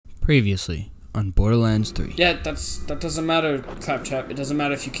Previously on Borderlands 3. Yeah, that doesn't matter, Claptrap. It doesn't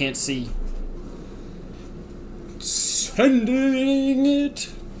matter if you can't see. Sending it.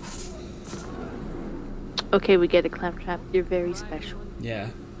 Okay, we get it, Claptrap. You're very special. Yeah.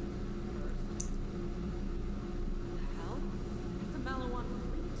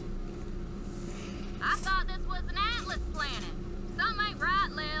 I thought this was an Atlas planet. Something ain't right,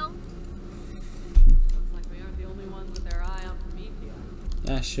 Lil. Looks like we aren't the only ones with their eye on Prometheus.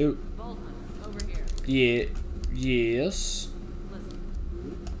 Ah, shoot. Boltman, over here. Yeah. Yes. Listen,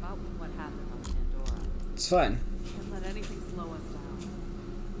 about what happened on Pandora. It's fine. Can't let anything slow us down.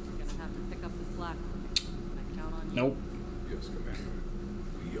 You're gonna have to pick up the slack for me. I count on you. Nope. Yes, Commander.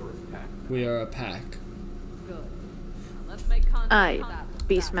 We are a pack. We are a pack. Good. Now let's make contact. Aye, with that.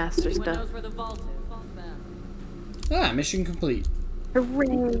 Beastmaster Anyone stuff. knows where the vault is? Fuck them. Ah, mission complete. Hooray!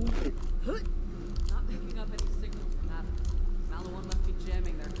 Not picking up any signals from Atlas. Malawan must be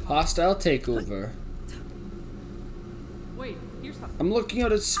jamming their car. Hostile takeover. Wait, here's something. I'm looking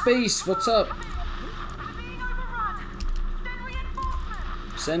out at space. What's up?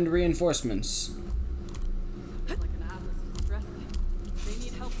 Send reinforcements. Like an Atlas distress kit. They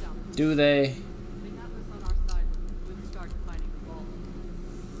need help down there. Do they? The Atlas on our side would be a good start to finding the vault.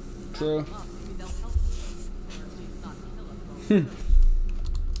 True. Maybe they'll help us. Or at least not kill us.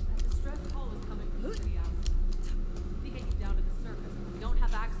 That distress call is coming from the city outside. We get you down to the surface. We don't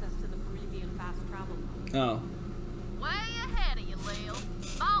have access to the Promethean fast travel pod. Oh. Way ahead of you, Lil.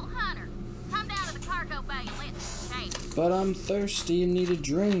 Vault Hunter, come down to the cargo bay and let's change. But I'm thirsty and need a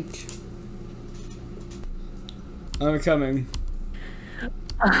drink. I'm coming.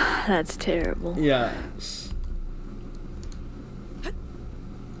 That's terrible. Yeah.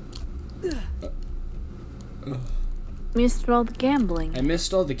 Missed all the gambling. I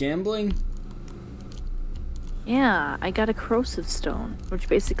missed all the gambling? Yeah, I got a corrosive stone, which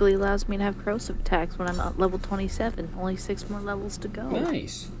basically allows me to have corrosive attacks when I'm at level 27. Only 6 more levels to go.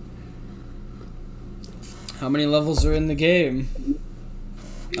 Nice. How many levels are in the game?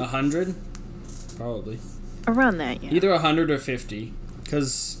 100? Probably. Around that, yeah. Either 100 or 50.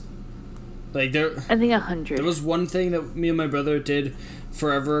 Because, like, I think 100. there was one thing that me and my brother did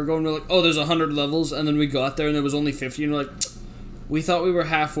forever ago, and we're like, oh, there's 100 levels, and then we got there and there was only 50, and we're like, we thought we were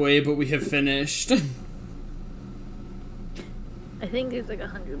halfway, but we have finished. I think there's like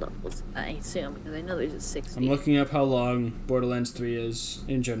 100 levels, I assume, because I know there's a 60. I'm looking up how long Borderlands 3 is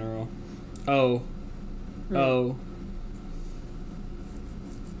in general. Oh. Oh.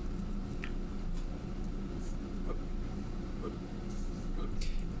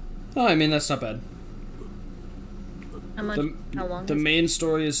 Oh, I mean, that's not bad. How much? How long? The main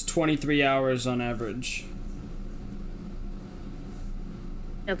story is 23 hours on average.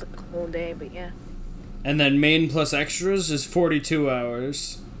 That's a whole day, but yeah. And then main plus extras is 42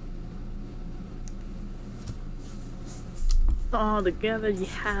 hours. All together, you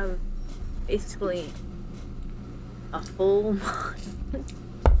have basically a full month.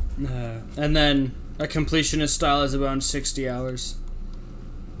 And then a completionist style is around 60 hours.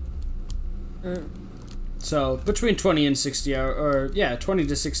 So between 20 and 60 hour, or yeah, 20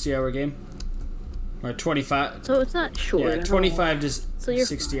 to 60 hour game, or 25. So it's not short. Yeah, 25 to so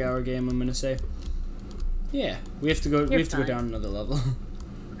 60 hour game. I'm gonna say. Yeah, we have to go. We have to go down another level.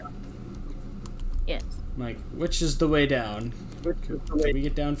 Yes. Like, which is the way down? Can we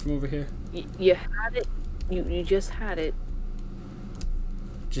get down from over here? You had it. You just had it.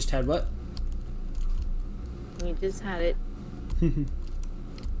 Just had what? You just had it.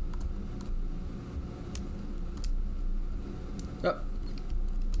 Oh.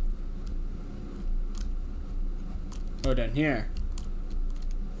 Oh, down here.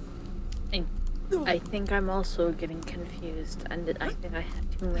 I think I'm also getting confused, and I think I had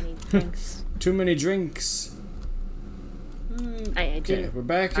too many drinks. Too many drinks. I Okay, didn't we're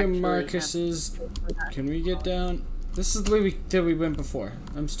back in actually Marcus's. Can we get down? This is the way we went before.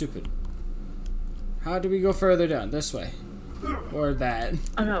 I'm stupid. How do we go further down? This way. Or that.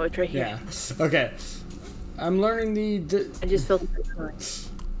 Oh no, it's right here. Yeah. Okay. I'm learning the I just felt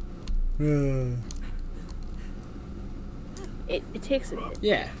it takes a bit.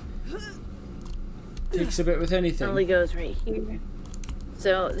 yeah. Takes a bit with It anything. only goes right here.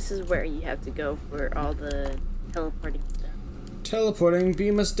 So this is where you have to go for all the teleporting stuff. Teleporting,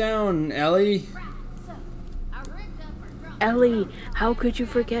 beam us down, Ellie. Ellie, how could you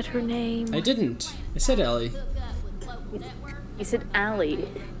forget her name? I didn't. I said Ellie. You said Allie.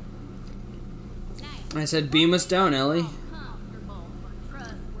 I said beam us down, Ellie.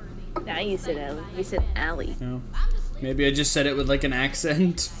 Now you said Ellie. You said Allie. No. Maybe I just said it with like an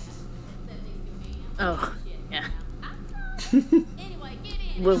accent. Oh, yeah. Anyway, get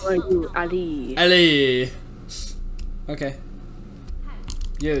Where are you, Ali? Ali. Okay.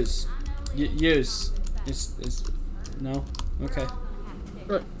 Use. Use. It's no. Okay.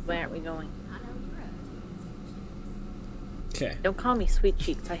 Look, where aren't we going? Okay. Don't call me sweet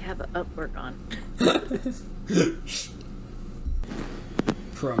cheeks. I have a upwork on.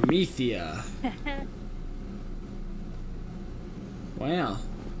 Promethea. Wow.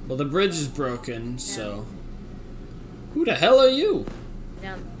 Well, the bridge is broken, so. Who the hell are you?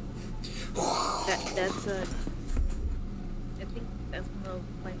 Now, that's a. I think that's no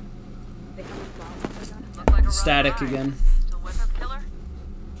like. They have a bomb. Look like a rough Static ride. again. Still with us, killer?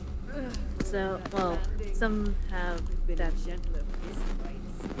 So, well, some have that.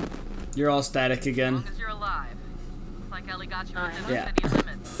 You're all static As again. long as you're alive. Looks like Ellie got you within Yeah. the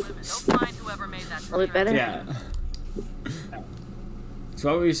city limits. Don't find whoever made that A little bit better? Yeah. So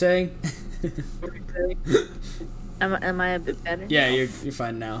what were you saying? Am I a bit better? Yeah, you're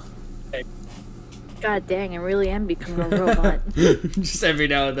fine now. God dang, I really am becoming a robot. Just every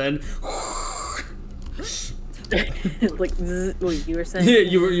now and then. Like, zzz, what you were saying?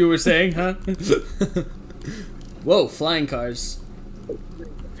 you were saying, huh? Whoa, flying cars.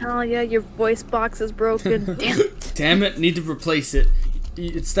 Talia, your voice box is broken. Damn it. Damn it, need to replace it.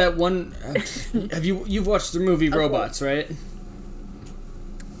 It's that one. You've watched the movie Robots, right?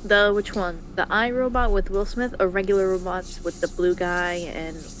 Which one? The iRobot with Will Smith or regular robots with the blue guy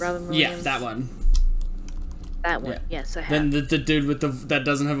and Robin Williams? Yeah, that one. That one. Yeah. Yes, I have. Then the dude with that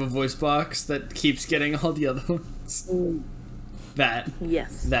doesn't have a voice box that keeps getting all the other ones. That.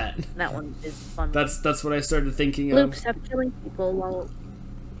 Yes. That. That one is fun. That's what I started thinking Luke, of. stop killing people while.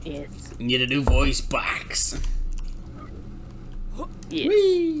 Yes. Need a new voice box. Yes.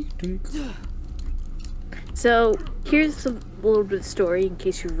 Whee! Dunk. So, here's a little bit of story in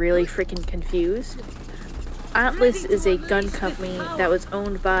case you're really freaking confused. Atlas is a gun company that was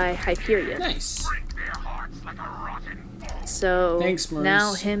owned by Hyperion. Nice. So, Thanks,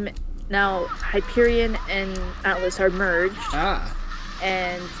 Maurice. now Hyperion and Atlas are merged, Ah.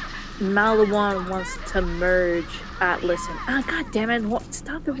 and Malawan wants to merge Atlas and god damn it,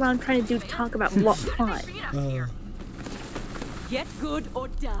 stop it while I'm trying to talk about plot. Get good or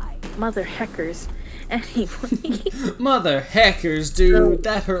die. Mother heckers. Anyway. Mother hackers, dude.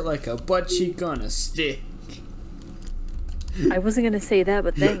 That hurt like a butt cheek on a stick. I wasn't gonna say that,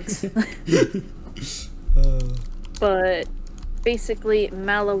 but thanks. But basically,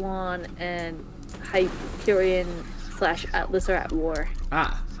 Malawan and Hyperion / Atlas are at war.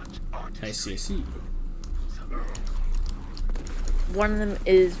 Ah. I see. One of them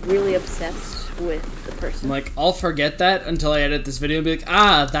is really obsessed with the person. I'm like, I'll forget that until I edit this video and be like,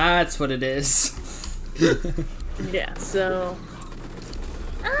 ah, that's what it is. Yeah, so.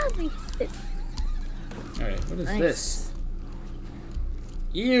 My shit. Alright, what is Nice. this?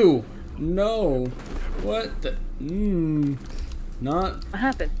 Ew. No. What the? Not. What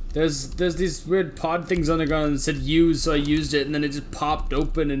happened? There's these weird pod things on the ground that said use, so I used it, and then it just popped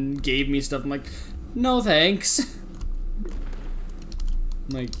open and gave me stuff. I'm like, no thanks.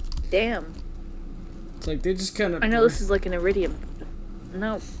 I'm like, Damn. it's like they just kind of. I know this is like an iridium.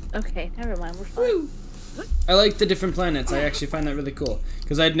 No. Okay, never mind. We're fine. I like the different planets. I actually find that really cool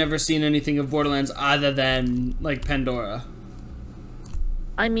because I'd never seen anything of Borderlands other than like Pandora.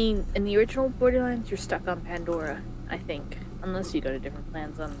 I mean, in the original Borderlands, you're stuck on Pandora, I think. Unless you go to different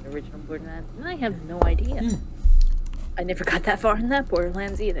planets on the original Borderlands. And I have no idea. I never got that far in that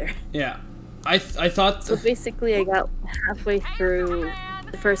Borderlands either. Yeah, I thought. So basically, I got halfway through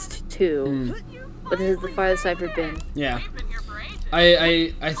the first two. But this is the farthest I've ever been. Yeah. We've been here for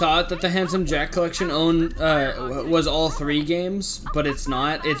ages. I thought that the Handsome Jack collection was all 3 games, but it's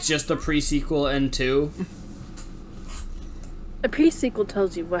not. It's just the pre-sequel and 2. The pre-sequel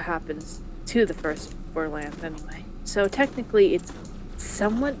tells you what happens to the first Borderlands anyway. So technically, it's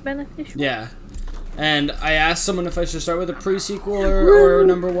somewhat beneficial. Yeah. And I asked someone if I should start with a pre-sequel or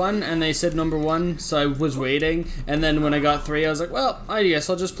number 1, and they said number 1, so I was waiting. And then when I got 3, I was like, well, I guess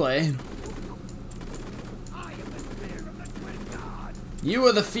I'll just play. You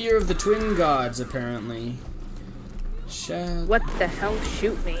are the fear of the twin gods, apparently. What the hell?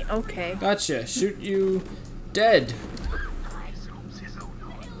 Shoot me. Okay. Gotcha. Shoot you dead.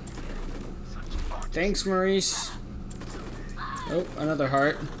 Thanks, Maurice. Oh, another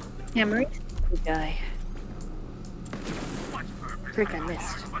heart. Yeah, Maurice, good guy. Frick, I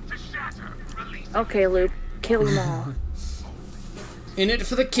missed. Okay, Luke, kill them all. In it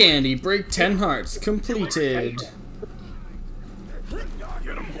for the candy. Break 10 hearts. Completed.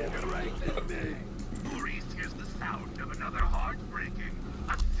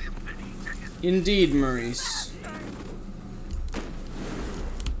 Indeed, Maurice.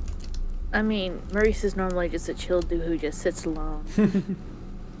 I mean, Maurice is normally just a chill dude who just sits alone.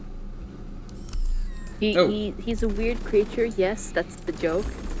 He's a weird creature, yes, that's the joke,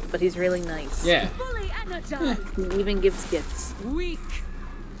 but he's really nice. Yeah. He even gives gifts. Weak.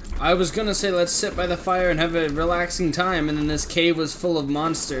 I was gonna say let's sit by the fire and have a relaxing time, and then this cave was full of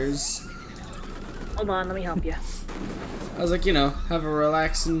monsters. Hold on, let me help you. I was like, you know, have a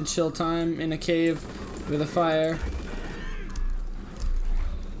relaxing, chill time in a cave with a fire.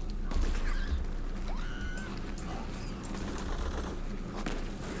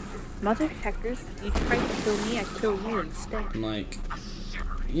 Mother heckers, you tried to kill me, I kill you instead. I'm like,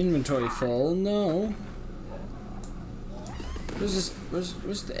 inventory full? No.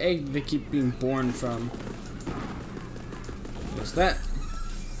 Where's the egg they keep being born from? What's that?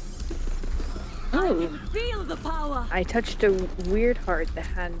 Oh, Feel the power. I touched a weird heart that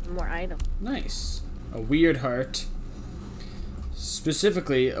had more items. Nice. A weird heart.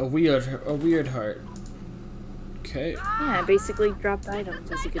 Specifically, a weird heart. Okay. Yeah, I basically dropped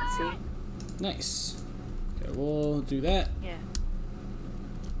items, as you can see. Nice. Okay, we'll do that. Yeah.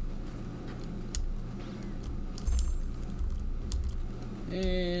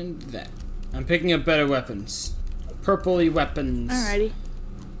 And that. I'm picking up better weapons. Purpley weapons. Alrighty.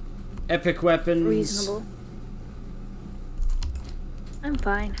 Epic weapons. Reasonable. I'm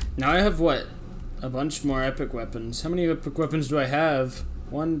fine. Now I have what? A bunch more epic weapons. How many epic weapons do I have?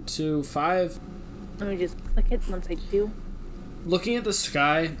 1, 2, 5? Let me just click it once I do. Looking at the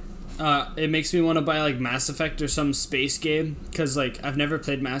sky, it makes me want to buy like Mass Effect or some space game. Because like, I've never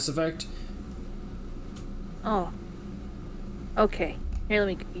played Mass Effect. Oh. Okay. Here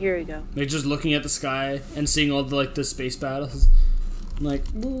we go. Like just looking at the sky and seeing all the like the space battles. I'm like,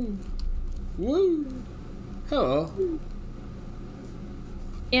 woo. Woo. Hello.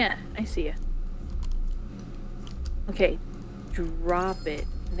 Yeah, I see ya. Okay. Drop it.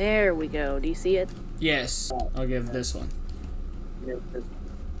 There we go. Do you see it? Yes. I'll give this one.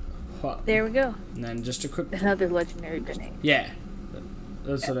 What? There we go. And then just equip. Another legendary grenade. Yeah.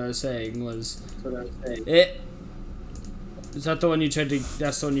 That's what I was saying was. It. Is that the one you tried to?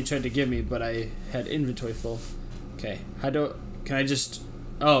 That's the one you tried to give me, but I had inventory full. Okay. Can I just?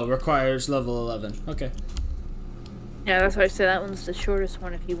 Oh, requires level 11. Okay. Yeah, that's why I said that one's the shortest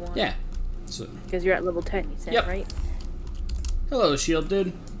one if you want. Yeah. So. Because you're at level 10, you said, Yep. right? Hello, shield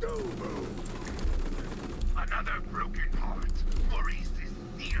dude. Another broken heart. Maurice is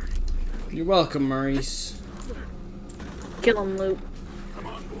near. You're welcome, Maurice. Kill him, Luke. Come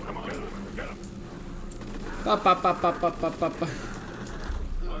on, get him. Pop, pop, pop, pop, pop, pop, pop, pop.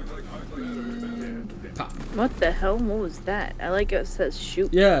 Pop. What the hell? What was that? I like it says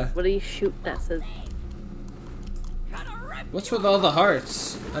shoot. Yeah. What do you shoot that says? What's with all the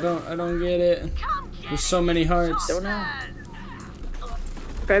hearts? I don't get it. There's so many hearts. Don't know.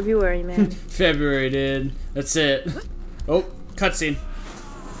 February, man. February, dude. That's it. Oh, cutscene.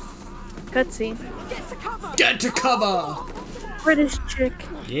 Cutscene. Get to cover. British chick.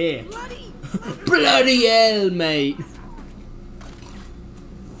 Yeah. Bloody hell, mate.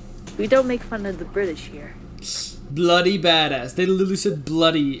 We don't make fun of the British here. Bloody badass. They literally said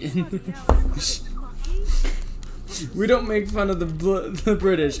bloody. We don't make fun of the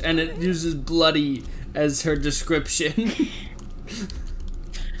British, and it uses bloody as her description.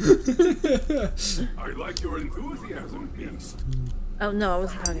 I like your enthusiasm, Beast. Oh no, I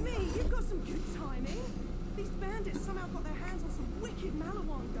wasn't talking. Me, you've got some good timing. These bandits somehow got their hands on some wicked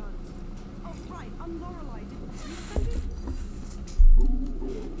Malawan guns. Oh right, I'm Lorelei. Didn't you send it? Who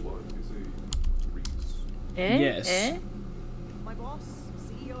or what is a Reese? Eh? Yes. Eh? My boss,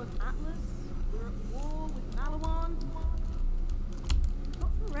 CEO of Atlas. We're at war with Malawan.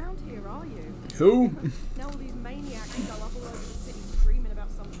 Not from around here, are you? Who? Now all these maniacs go up all over the city screaming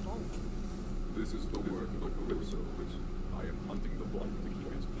about some vault. This is the work of the Calypso, which I am hunting the blood to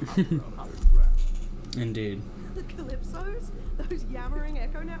keep its power out of wrath. Indeed. The Calypsos? Those yammering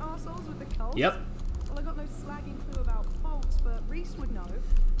EchoNet arseholes with the cult? Yep. Well, I got no slagging clue about faults, but Reese would know.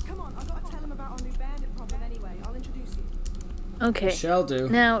 Come on, I've got to tell him about our new bandit problem anyway. I'll introduce you. Okay. Shall do.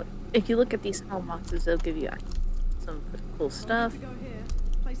 Now, if you look at these small boxes, they'll give you some cool stuff. We go here.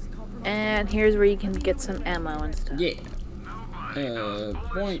 Place to compromise. And here's where you can get some ammo and stuff. Yeah.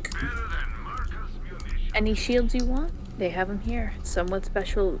 Boink. Any shields you want, they have them here. Some with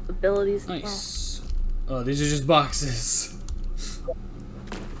special abilities as Nice. Oh, these are just boxes. well.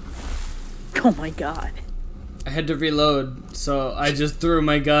 Oh my god. I had to reload, so I just threw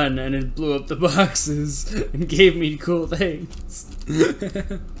my gun and it blew up the boxes and gave me cool things.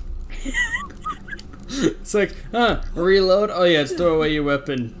 It's like, reload? Oh yeah, it's throw away your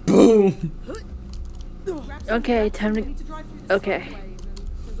weapon. Boom! Okay, time to... Okay.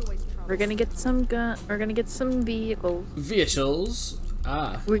 We're gonna get some We're gonna get some vehicles. Vehicles.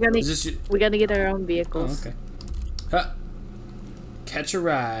 Ah. We're gonna. Is this your... We gotta get our own Oh, vehicles. okay. Ha. Catch a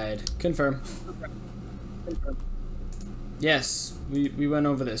ride. Confirm. Yes, we went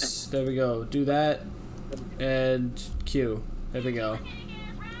over this. There we go. Do that. And Q. There we go.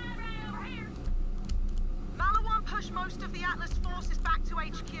 Malawan pushed most of the Atlas forces back to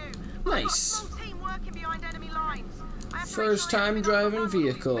HQ. Nice. Small team working behind enemy lines. I have First time driving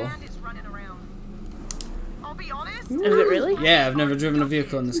vehicle. bandits running around. I'll be honest. Is it really? Yeah, I've never driven a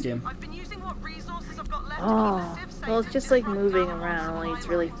vehicle in this game. I've been using what resources I've got left Oh, to keep the civ well, it's safe just and like moving disrupt around, only it's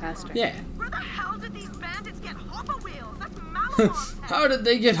really faster. Yeah. Where the hell did these bandits get hover wheels? That's Malawan's tech. How did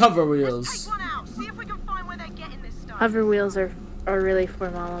they get hover Let's wheels? take one out. See if we can find where they're getting this stuff. Hover wheels are really for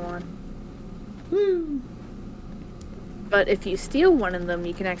Malawan. Woo. But if you steal one of them,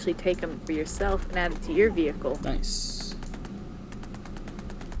 you can actually take them for yourself and add it to your vehicle. Nice.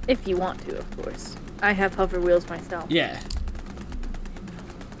 If you want to, of course. I have hover wheels myself. Yeah.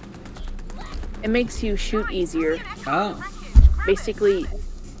 It makes you shoot easier. Oh. Basically,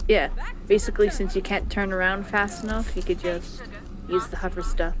 yeah. Basically, since you can't turn around fast enough, you could just use the hover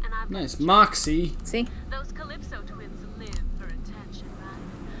stuff. Nice. Moxie. See? Those Calypso twins live for attention,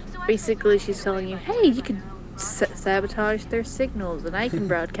 right? So I Basically, she's telling you, hey, you can sabotage their signals, and I can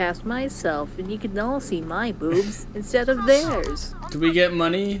broadcast myself, and you can all see my boobs instead of theirs. Do we get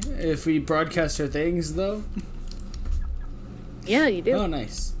money if we broadcast our things, though? Yeah, you do. Oh,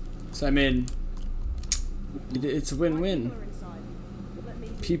 nice. So, I mean, it's a win-win.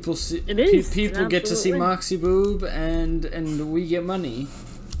 People see, It is. It's people an get to absolute see win. Moxie boob, and we get money.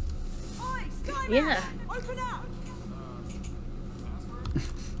 Yeah. Open up.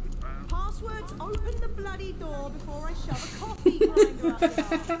 Passwords. Open the bloody door before I shove a coffee grinder up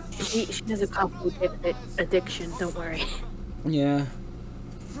your ass. She has a coffee addiction, don't worry. Yeah.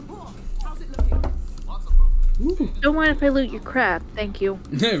 Report. How's it looking? Ooh. Don't mind if I loot your crap, thank you.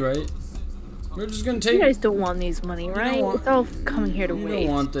 Right. We're just gonna You take. guys don't want these money, right? want- It's all coming here to We waste.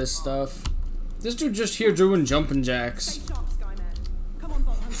 don't want this stuff. This dude just here doing jumping jacks. Stay sharp, Skyman. Come on,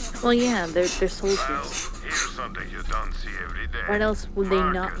 Vault Hunter. Well, yeah, they're soldiers. Here's something you don't see every day. What else would they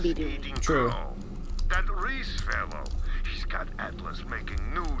not Marcus be doing? eating True. crow. That Reese fellow, he's got Atlas making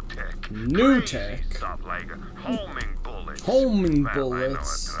new tech. New Crazy tech. Stuff like homing bullets. Homing Well,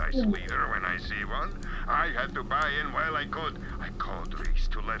 bullets. I know a trash leader when I see one. I had to buy in while I could. I called Reese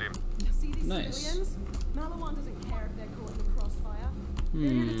to let him. See these Nice. civilians? Malawan doesn't care if they're caught in the crossfire. They're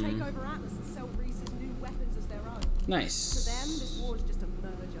here to take over Atlas and sell Reese's new weapons as their own. To Nice. them, this war is just a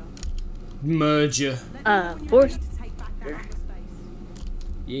merger. Merger. Let me know when you're force- ready to take back that Atlas base.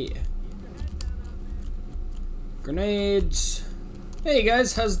 Yeah. Grenades. Hey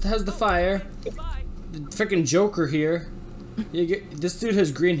guys, how's the fire? The freaking Joker here. This dude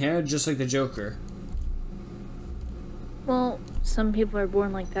has green hair just like the Joker. Well, some people are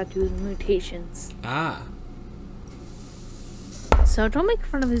born like that due to mutations. Ah. So don't make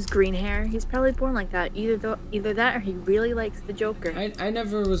fun of his green hair. He's probably born like that. Either that or he really likes the Joker. I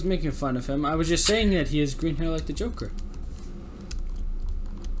never was making fun of him. I was just saying that he has green hair like the Joker.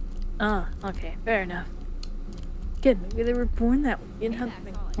 Ah, okay, fair enough. Good, maybe they were born that way. You didn't have to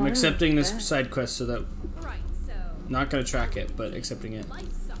make I'm fun of accepting this that. side quest so that Right, so not gonna track it, but accepting it.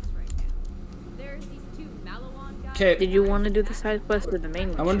 life sucks right now. There's these two Malawan guys. Okay. Did you want to do the side quest or the main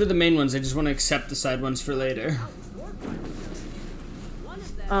one? I want to do the main ones. I just want to accept the side ones for later. One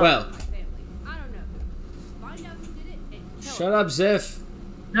of them Oh. Well, family. I don't know who. Find out who did it and kill shut up, Ziff.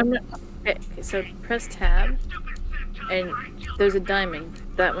 I'm not, okay, so press tab, and there's a diamond.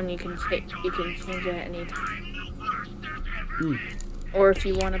 That one you can change it at any time. Or if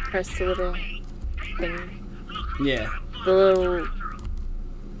you want to press the little thing, Yeah. the little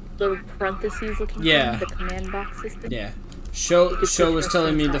parentheses looking Yeah. thing, the command box system. Yeah. Show was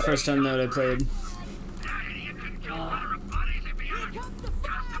telling me the first time that I played.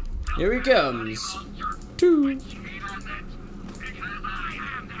 Here he comes. Two.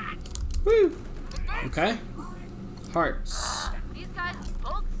 Woo. Okay. Hearts. These guys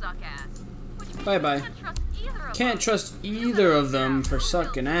both suck ass. Which means Bye bye. Can't trust either of them. Can't trust either of them for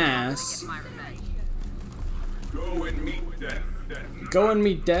sucking ass. My revenge. Go and meet death. Go and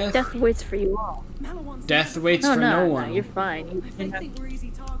meet death. Death waits for you all. Malawan's Death waits No, for no, no no, one. you're fine. You They can have, think we're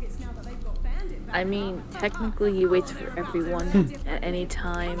easy targets now that they've got bandit back. I mean, technically, he waits for everyone at any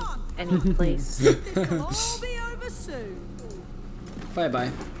time, any place. This'll all be over soon. Bye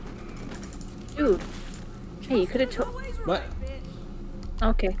bye. Dude, hey, you could have told. Always right, What? bitch.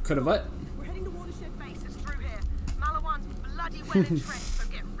 Okay. Could have what? We're heading to Watershed Base. It's through here. Malawan's bloody well entrenched, so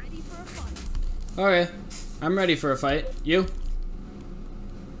get ready for a fight. Okay. I'm ready for a fight. You?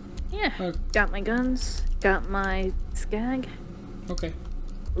 Yeah. Got my guns. Got my skag. Okay.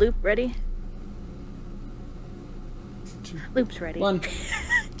 Loop ready. Loop's ready. 1.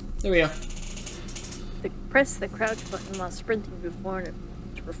 There we go. Press the crouch button while sprinting to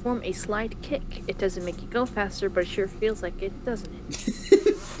perform a slide kick. It doesn't make you go faster, but it sure feels like it, doesn't it?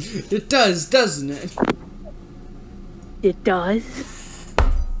 It does, doesn't it? It does.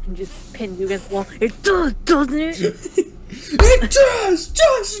 And just pin you against the wall. It does, doesn't it? It does,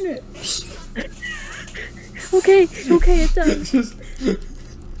 doesn't it? Okay, it does.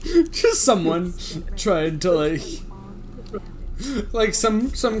 Just someone trying to like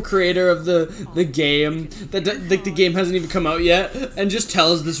some creator of the game that like the game hasn't even come out yet, and just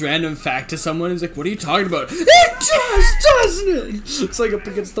tells this random fact to someone. He's like, "What are you talking about?" It does, doesn't it? It's like up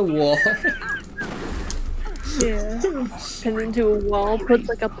against the wall. Yeah. Pins into a wall, puts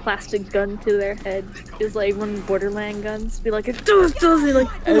like a plastic gun to their head. It's like one of the Borderland guns. Be like, it does, doesn't it? Like,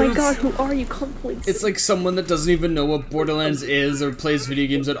 oh my god, who are you? Come please. It's like someone that doesn't even know what Borderlands is or plays video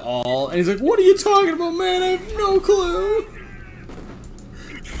games at all, and he's like, "What are you talking about, man? I have no clue."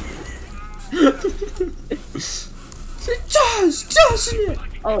 It does, doesn't it?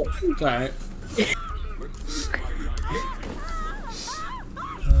 Oh. Alright.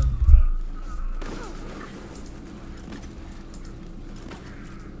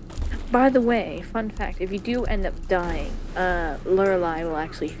 By the way, fun fact, if you do end up dying, Lorelei will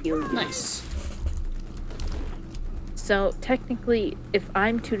actually heal you. Nice. So, technically, if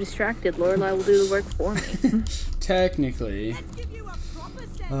I'm too distracted, Lorelei will do the work for me. Technically.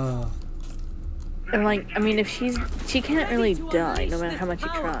 And like, I mean, if she can't really die, no matter how much you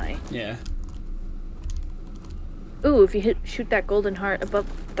try. Yeah. Ooh, if you shoot that golden heart above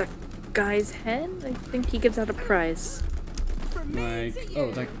the guy's head, I think he gives out a prize. Like,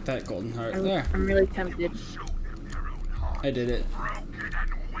 oh, that golden heart there. I'm really tempted. I did it.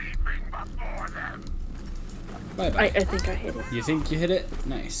 Bye-bye. I think I hit it. You think you hit it?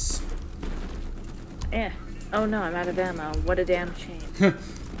 Nice. Yeah. Oh no, I'm out of ammo. What a damn shame.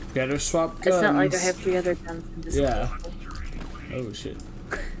 Better swap guns. It's not like I have 3 other guns in this Yeah. game. Oh shit.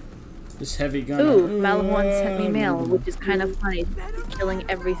 This heavy gun. Ooh, Malawan sent me mail, which is kind of funny, killing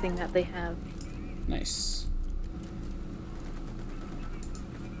everything that they have. Nice.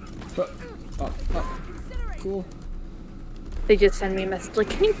 Up. Cool. They just send me a message like,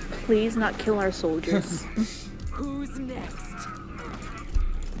 can you please not kill our soldiers? Who's next?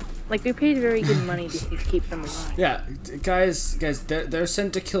 Like, we paid very good money to keep them alive. Yeah, guys, they're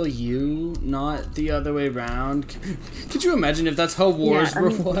sent to kill you, not the other way around. Could you imagine if that's how wars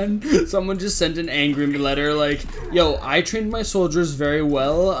were won? Someone just sent an angry letter like, "Yo, I trained my soldiers very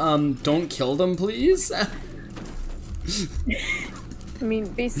well. Don't kill them, please." I mean,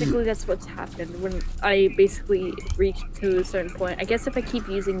 basically that's what's happened when I basically reached to a certain point. I guess if I keep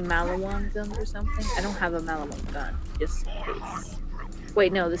using Malawan guns or something, I don't have a Malawan gun, just in case.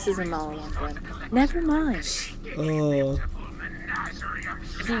 Wait, no, this is a Malawan gun. Never mind. Oh.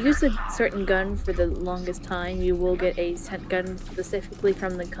 If you use a certain gun for the longest time, you will get a sent gun specifically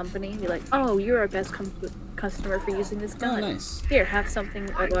from the company. You're like, oh, you're our best customer for using this gun. Oh, nice. Here, have something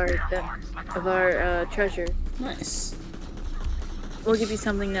of our treasure. Nice. We'll give you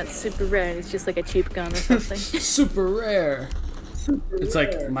something that's super rare. And it's just like a cheap gun or something. Super rare. It's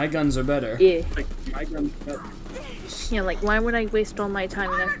like, my guns are better. Yeah. Yeah, like, why would I waste all my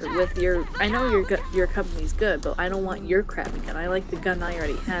time and effort with your... I know your company's good, but I don't want your crappy gun. I like the gun I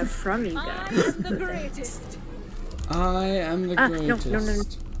already have from you guys. The greatest. I am the greatest.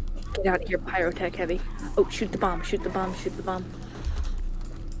 No. Get out of here, Pyrotech Heavy. Oh, shoot the bomb, shoot the bomb, shoot the bomb.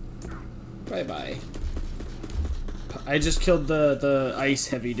 Bye-bye. I just killed the ice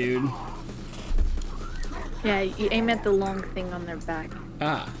heavy dude. Yeah, you aim at the long thing on their back.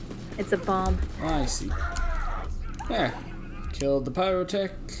 Ah. It's a bomb. Oh, I see. There. Killed the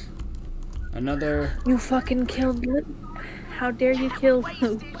pyrotech. Another. You fucking killed Loop. How dare you kill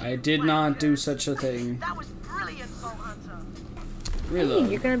Loop? I did not do such a thing. That was brilliant, Soul Hunter. Reload.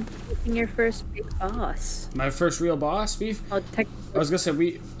 Hey, you're gonna be picking your first big boss. My first real boss, Beef? Oh, I was gonna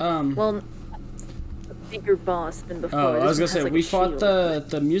say well, a bigger boss than before. Oh, I was gonna This one say, has, like, we a fought shield.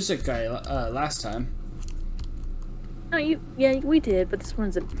 the music guy last time. No, yeah, we did, but this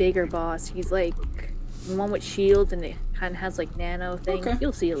one's a bigger boss. He's like the one with shield, and it kind of has like nano things. Okay.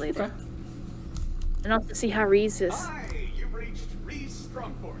 You'll see it later. Okay. And also see how Reese is. You've reached Reese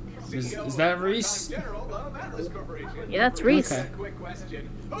Strongport, Is that Reese? General of Atlas Corporation. Yeah, that's Reese. Okay. Quick question.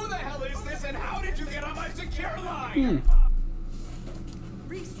 Who the hell is this and how did you get on my secure line?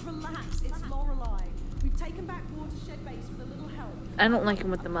 Reese, relax. It's Lorelei. We've taken back Watershed Base with a little help. I don't like him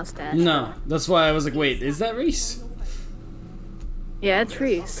with the mustache. No, that's why I was like, wait, is that Reese? Yeah, it's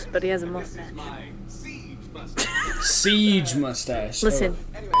Reese, but he has a mustache. Siege mustache. Listen,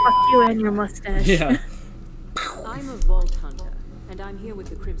 fuck you and your mustache. Yeah. I'm a Vault Hunter, and I'm here with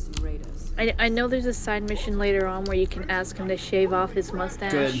the Crimson Raiders. I know there's a side mission later on where you can ask him to shave off his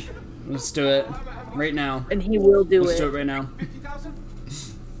mustache. Good. Let's do it. Right now. And he will do Let's it. do it right now.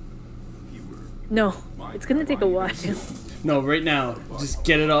 No, it's gonna take a while. No, right now. Just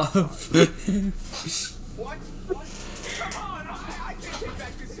get it off. What? Come on! I can't take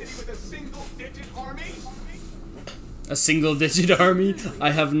back this city with a single-digit army! A single-digit army?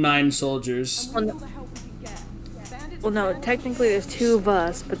 I have 9 soldiers. Well, no, technically there's 2 of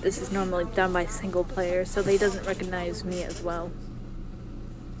us, but this is normally done by single player, so they doesn't recognize me as well.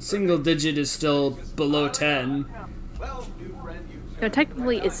 Single-digit is still below 10. No,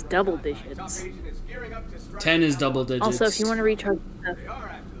 technically it's double digits. 10 is double digits. Also, if you want to recharge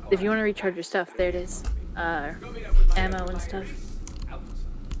your stuff, there it is. Ammo and stuff.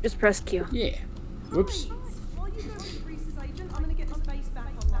 Just press Q. Yeah. Whoops. While you go with Reese's agent, I'm gonna get my base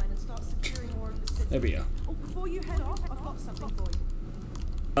back online and start securing more of the city. There we go. Oh, before you head off, I've got something for you.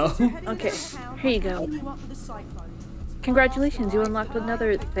 Oh. Okay, here you go. You up with a cyclone. Congratulations, you unlocked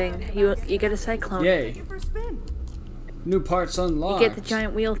another thing. You get a cyclone. Yay. Take it for a spin. New parts unlocked. You get the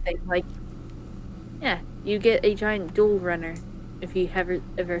giant wheel thing, like... Yeah, you get a giant dual runner, if you have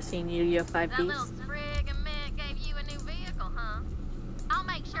ever seen Yu-Gi-Oh! That little 5Ds. sprig and Mick gave you a new vehicle, huh? I'll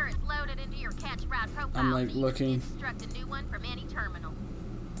make sure it's loaded into your catch ride profile. I'm, like, so you looking. can construct a new one from any terminal.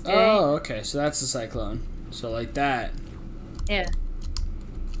 Oh, okay. So that's the cyclone. So like that. Yeah.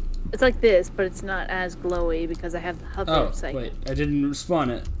 It's like this, but it's not as glowy because I have the hover Oh, cycle. wait. I didn't spawn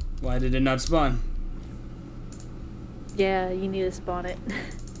it. Why did it not spawn? Yeah, you need to spawn it.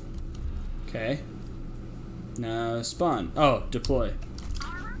 Okay. Now spawn. Oh, deploy.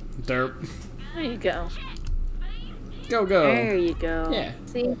 Derp. There you go. Go, go. There you go. Yeah.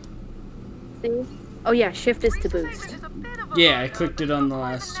 See? See? Oh yeah, shift is to boost. Yeah, I clicked it on the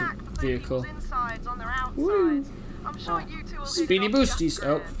last vehicle. Woo. Speedy boosties.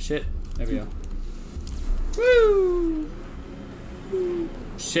 Oh, shit. There we go. Woo!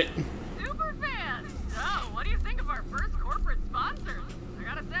 Shit. Super fan! So, what do you think of our first corporate sponsors? I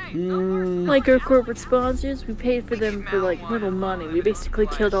gotta say, Like our corporate sponsors, we paid for them for like little money. We basically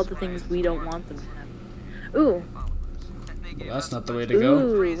killed all the things we don't want them to have. Ooh. Well, that's not the way to go.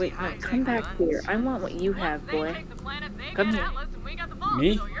 Ooh, wait, no, come back here. I want what you have, boy. Come here.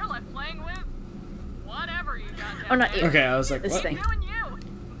 Me? So you're left playing with whatever you got Oh, not you. Okay, I was like, This what? thing. doing you.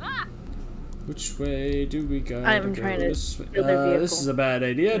 Ah, Which way do we go? I'm go trying to this way? steal their This vehicle. is a bad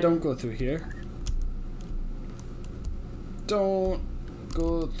idea. Don't go through here. Don't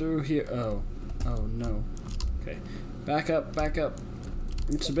go through here. Oh. Oh, no. Okay. Back up, back up.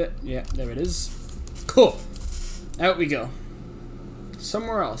 It's a bit. Yeah, there it is. Cool. Out we go.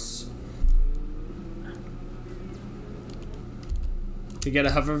 Somewhere else. To get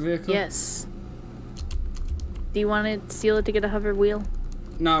a hover vehicle? Yes. Do you want to steal it to get a hover wheel?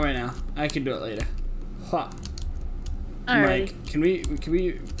 Not right now. I can do it later. Ha. Alright. Like, can we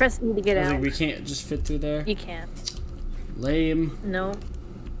Press E to get I was out. like, we can't just fit through there? You can't. Lame. No.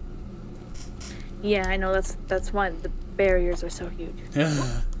 Yeah, I know. That's why the barriers are so huge.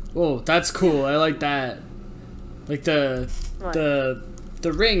 Whoa, that's cool. I like that. Like the What?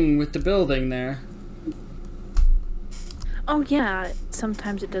 the ring with the building there. Oh yeah.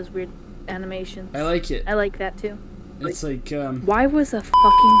 Sometimes it does weird animations. I like it. I like that too. It's like Why was a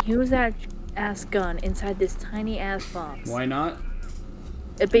fucking huge ass gun inside this tiny ass box? why not?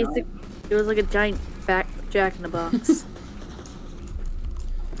 It was like a giant back jack in the box.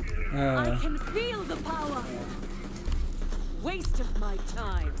 I can feel the power. Waste of my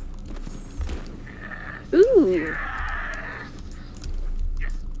time. Ooh.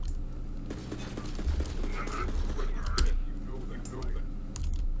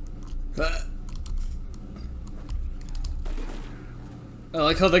 I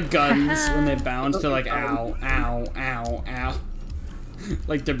like how the guns, when they bounce, they're like, ow, ow, ow, ow.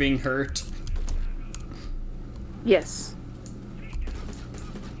 Like they're being hurt. Yes.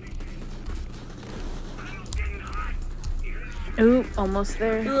 Ooh, almost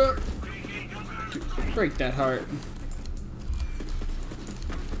there. Break that heart.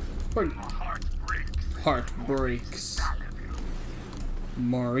 Heart breaks.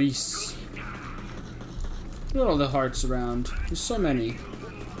 Maurice. Look at all the hearts around. There's so many.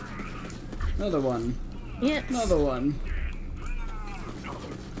 Another one. Yes. Another one.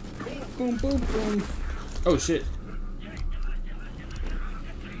 Boom, boom, boom. Oh shit.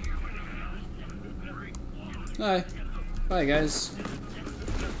 Hi. Bye, guys.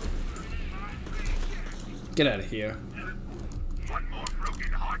 Get out of here.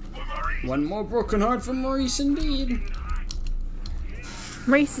 One more broken heart for Maurice, indeed.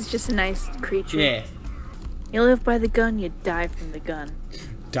 Maurice is just a nice creature. Yeah. You live by the gun, you die from the gun.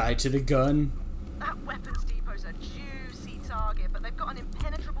 Die to the gun. That weapons depot's a juicy target, but they've got an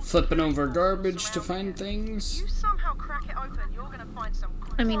impenetrable Flipping over defense garbage to surrounding find it. things. You somehow crack it open, you're gonna find some.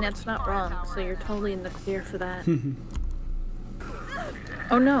 I mean, that's not wrong, so you're totally in the clear for that.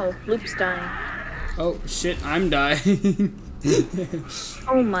 Oh no, Loop's dying. Oh shit, I'm dying.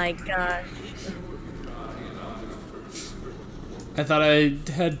 Oh my gosh. I thought I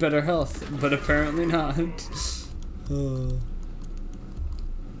had better health, but apparently not.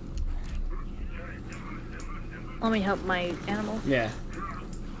 Let me help my animal. Yeah.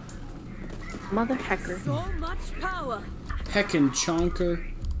 Mother hecker. So much power. Heckin' chonker.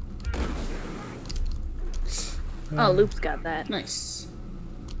 Oh, Loop's got that. Nice.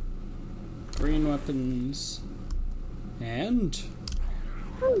 Green weapons. And...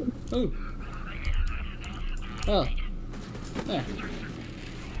 Oh. Oh. There.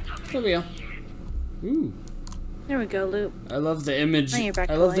 There we go. Ooh. There we go, Loop. I love the image. Now you're back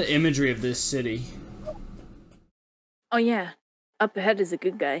I to love life. the imagery of this city. Oh yeah. Up ahead is a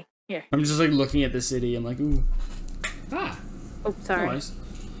good guy. Here. I'm just like looking at the city. I'm like, ooh. Ah. Oh, sorry. Nice.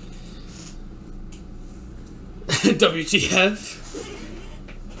 WTF?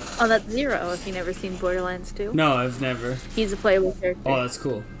 Oh, that's Zero, if you've never seen Borderlands 2. No, I've never. He's a playable character. Oh, that's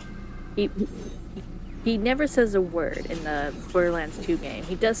cool. He never says a word in the Borderlands 2 game.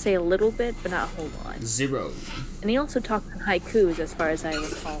 He does say a little bit, but not a whole lot. Zero. And he also talks in haikus, as far as I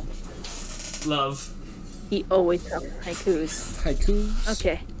recall. Love. He always talks in haikus. Haikus?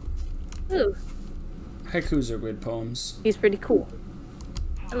 Okay. Ooh, Haikus are weird poems. he's pretty cool.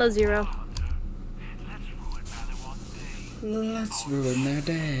 Hello, Zero. Let's ruin their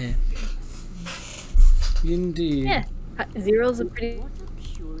day. Indeed. Yeah, Zero's a pretty... What a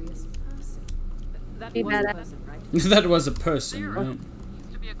curious person. That Be was a badass. person, right? That was a person, right?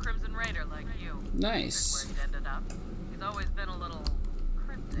 Used to be a Crimson Raider like you. Nice. Where he'd ended up. He's always been a little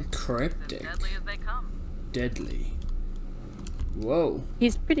cryptic. Cryptic. As deadly as they come. Deadly. Whoa.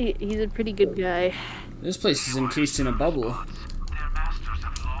 He's a pretty good guy. This place is encased in a bubble. Their masters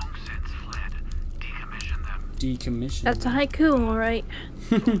have long since fled. Decommission them. Decommissioned. That's a haiku, alright.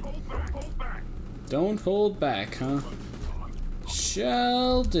 Don't hold back, huh?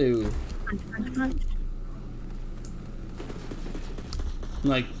 Shall do. I'm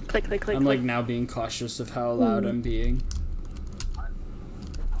like, Click, click, click, I'm click. like now being cautious of how loud I'm being.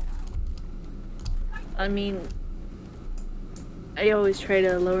 I mean, I always try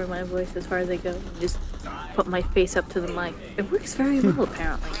to lower my voice as far as I go and just put my face up to the mic. It works very well,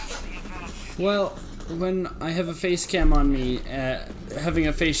 apparently. Well, when I have a face cam on me, having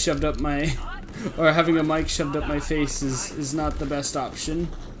a face shoved up my, or having a mic shoved up my face is not the best option.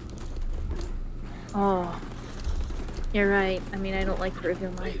 Oh, you're right. I mean, I don't like to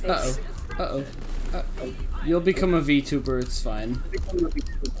reveal my face. Uh-oh. Uh-oh. Uh-oh. You'll become a VTuber, it's fine.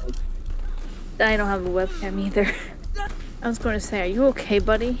 I don't have a webcam either. I was going to say, are you okay,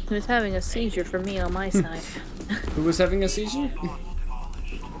 buddy? He was having a seizure for me on my side. Who was having a seizure?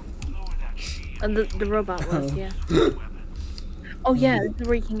 The robot was, yeah. Oh yeah, this is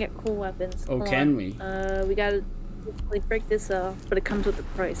where you can get cool weapons. Oh, Hold can on. we? We gotta like break this off, but it comes with a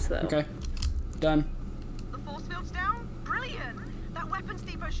price, though. Okay. Done. The force field's down? Brilliant! That weapons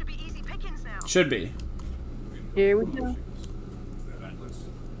depot should be easy pickings now. Should be. Here we go.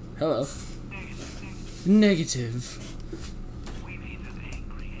 Hello. Negative.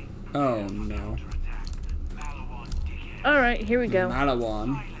 Oh no. Alright, here we go.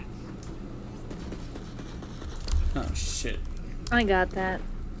 Malawan. Oh shit. I got that.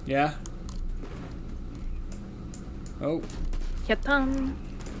 Yeah? Oh. Yatam.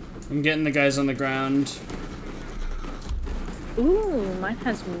 I'm getting the guys on the ground. Ooh, mine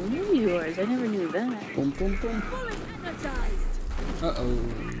has meteors. I never knew that. Boom, boom, boom.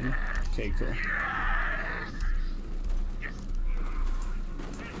 Uh-oh. Okay, cool.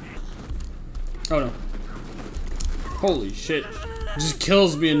 Oh no. Holy shit. Just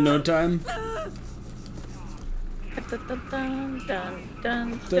kills me in no time. Dun, dun, dun,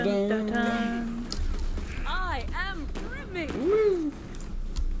 dun, Ta-da. dun, dun, dun. I am brimming. Woo.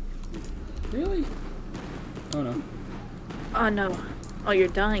 Really? Oh no. Oh no. Oh, you're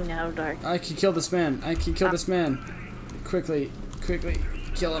dying now, Dark. I can kill this man. I can kill this man. Quickly. Quickly.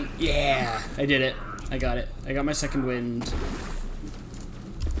 Kill him. Yeah. I did it. I got it. I got my second wind.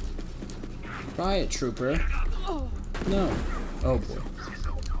 Riot trooper. No. Oh boy.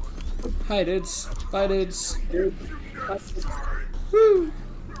 Hi dudes. Bye dudes. Woo.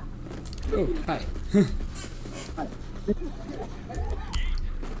 Oh, hi.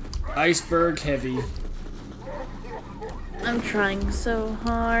 Iceberg heavy. I'm trying so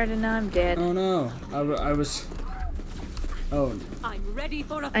hard and I'm dead. Oh no. I was. Oh. I'm ready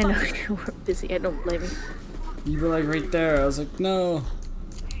for a I know fight. you were busy. I don't blame you. You were like right there. I was like, no.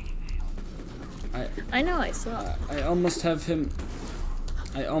 I know. I saw. I almost have him.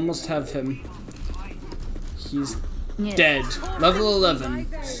 He's Yeah. dead. Level 11.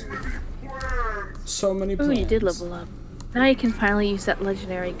 So many Ooh, plans. you did level up. Now you can finally use that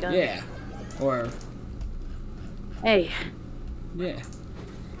legendary gun. Yeah. Or, Hey. yeah.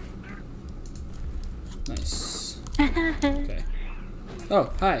 Nice. Okay. Oh,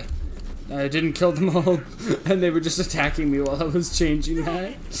 hi. I didn't kill them all, and they were just attacking me while I was changing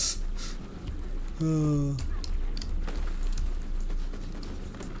that.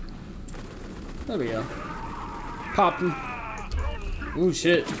 There we go. Popping. Ooh,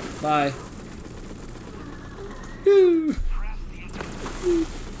 shit. Bye. Woo.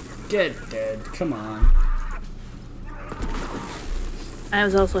 Get dead. Come on. I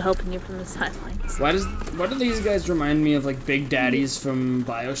was also helping you from the sidelines. Why do these guys remind me of like Big Daddies from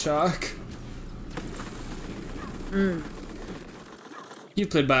BioShock? You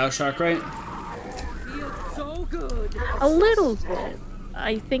played BioShock, right? Feels so good. A little bit.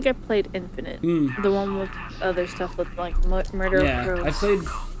 I think I played Infinite. The one with other stuff with like murder Yeah, of I crows. played.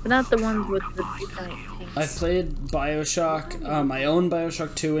 But not the ones with the giant things. I played BioShock. I own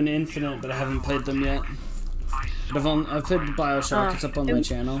BioShock 2 and Infinite, but I haven't played them yet. But I've played BioShock. It's up on my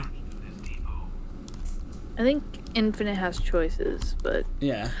channel. I think Infinite has choices, but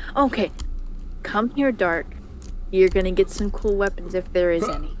Yeah. okay. Come here, Dark. You're gonna get some cool weapons if there is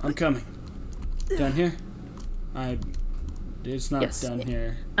any. I'm coming. Down here? It's not Yes. down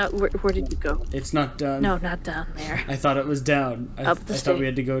here. Where did you go? It's not done. No, not down there. I thought it was down. I Up the thought we stairs.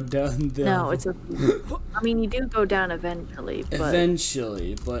 had to go down there. No, it's a. I mean, you do go down eventually, but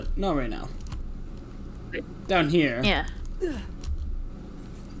Eventually, but not right now. Down here. yeah.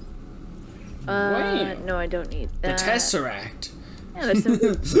 Wow. No, I don't need The that. Tesseract. Yeah, there's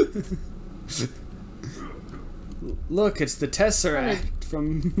some. Look, it's the Tesseract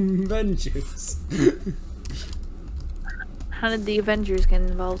from Avengers. How did the Avengers get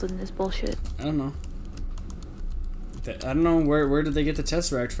involved in this bullshit? I don't know. I don't know where did they get the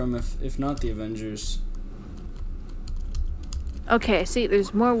Tesseract from if not the Avengers. Okay, see,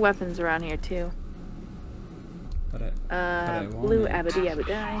 there's more weapons around here too. But I want Blue it. abadi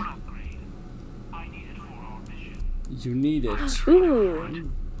abadai. You need it. Ooh,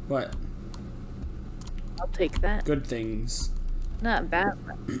 What? I'll take that. Good things. Not bad.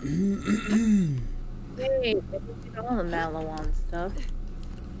 Hey, look at all the Malawan stuff.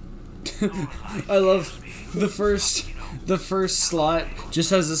 I love the first slot just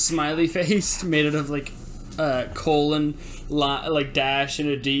has a smiley face made out of like colon like dash and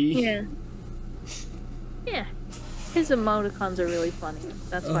a D. Yeah. Yeah. His emoticons are really funny.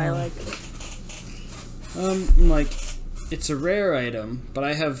 That's why I like it. I'm like, it's a rare item, but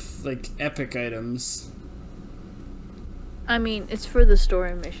I have like epic items. I mean, it's for the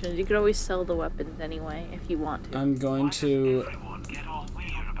story missions. You could always sell the weapons anyway if you want to. I'm going to.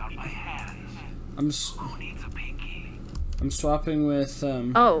 I'm swapping with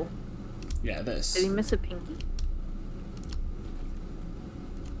Oh, yeah, this. did he miss a pinky?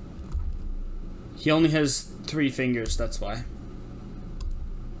 He only has 3 fingers, that's why.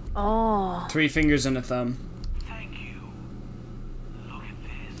 Oh. 3 fingers and a thumb. Thank you. Look at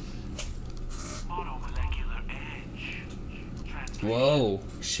this. Monomolecular edge. Whoa,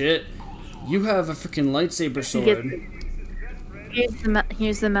 shit. You have a freaking lightsaber You get sword.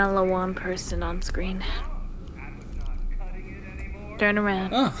 here's the Malawan person on screen. Turn around.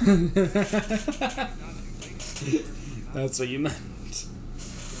 Oh. That's what you meant.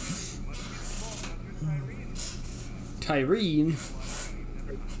 Tyreen?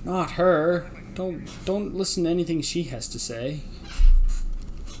 Not her. Don't listen to anything she has to say.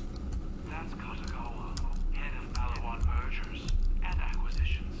 That's Katagawa, head of Malawan mergers and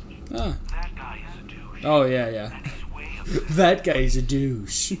acquisitions. Ah. That guy is a douche. Oh yeah, yeah. And his way of That guy's a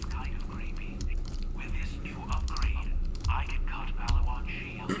douche. kind of creepy. With this new upgrade, I can cut Malawan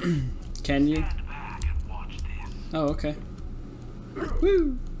shield. Can you? Stand back and watch this. Oh, okay.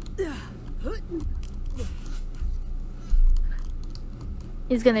 Woo!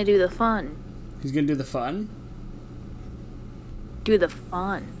 He's gonna do the fun. He's gonna do the fun? Do the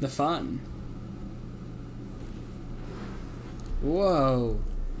fun. The fun. Whoa.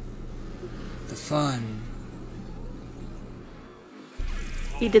 The fun.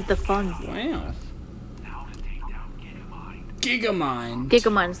 He did the fun. Wow. Now to take down Gigamind. Gigamind.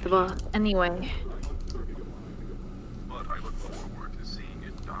 Gigamine's the boss. Anyway. But I look forward to seeing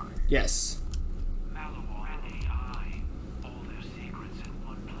it die. Yes. Malawar and AI, all their secrets in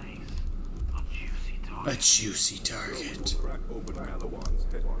one place. A juicy A target. juicy target. Crack open Malawan's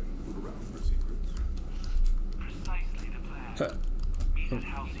head and loot around for secrets. Precisely the plan. Huh. Meet at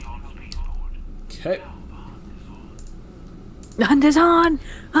Halcyon's spaceport. Okay. The hunt is on!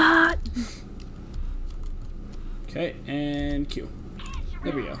 Ah! Okay, and Q.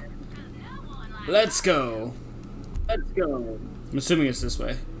 There we go. Let's go. Let's go. I'm assuming it's this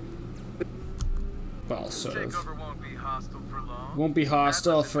way. Well, sort of. Takeover won't be hostile for long. Won't be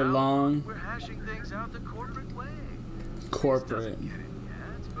hostile for long. We're hashing things out the corporate way. Corporate. Doesn't get it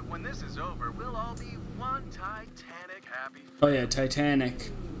yet, but when this is over, we'll all be one titanic happy Oh yeah, Titanic.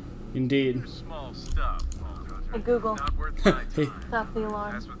 Indeed. small stuff. Hey, Google. Not worth my Hey. time. Stop the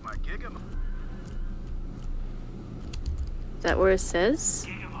alarm. That's with my gigabyte. Is that where it says?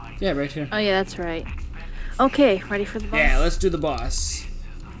 Yeah, right here. Oh yeah, that's right. Okay, ready for the boss? Yeah, let's do the boss.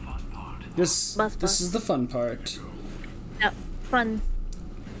 This Boss. is the fun part. No, fun.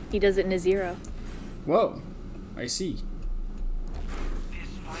 He does it in a 0. Whoa. I see. This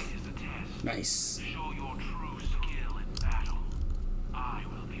fight is a test. Nice. Show your true skill in battle. I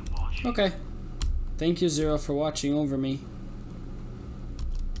will be watching. Okay. Thank you, Zero, for watching over me.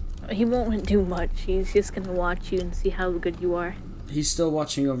 He won't do much. He's just gonna watch you and see how good you are. He's still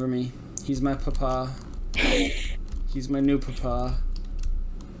watching over me. He's my papa. He's my new papa.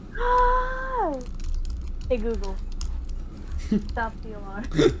 Hey Google. Stop the alarm.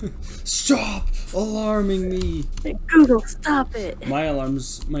 Stop alarming me. Hey Google, stop it. My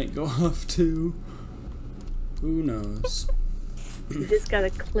alarms might go off too. Who knows? You just gotta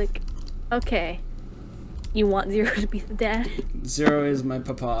click. Okay. You want Zero to be the dad? Zero is my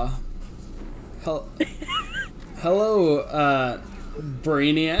papa. Hello,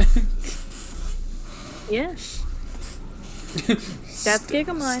 Brainiac. Yeah. That's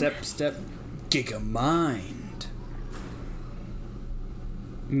Gigamind. Step, Gigamind.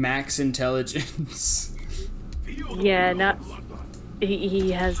 Max intelligence. Yeah, not.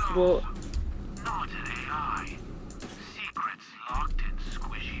 He has little. Not an AI. Secrets locked in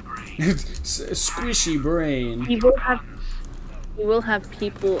squishy brain. Squishy brain. He will have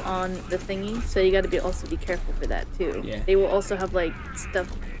people on the thingy, so you gotta also be careful for that too. Yeah. They will also have like stuff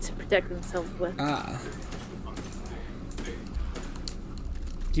to protect themselves with. Ah.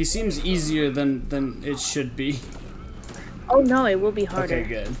 He seems easier than it should be. Oh no, it will be harder. Okay,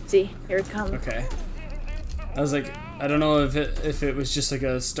 good. See, here it comes. Okay. I was like, I don't know if it was just like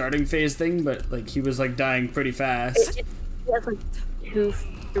a starting phase thing, but like he was like dying pretty fast. It has like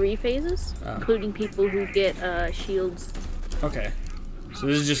 3 phases, Oh. including people who get shields. Okay. So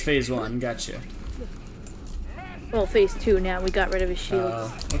this is just phase 1. Gotcha. Well, phase 2 now. We got rid of his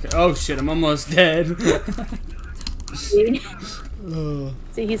shields. Okay. Oh shit! I'm almost dead. See? Oh.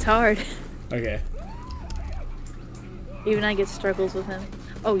 See, he's hard. Okay. Even I get struggles with him.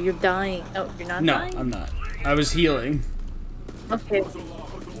 Oh, you're dying. Oh, you're not No, dying? I'm not. I was healing. Okay.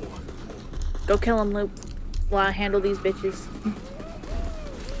 Go kill him, Luke. While I handle these bitches.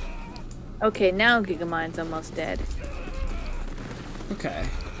 Okay, now Gigamind's almost dead. Okay.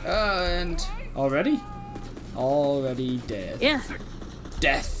 And already? Already dead. Yeah.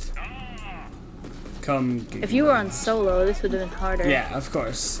 Death. Come. If you were on solo, this would have been harder. Yeah, of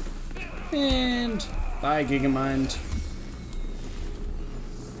course. And bye, Gigamind.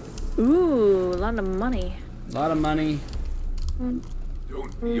 Ooh, a lot of money. A lot of money.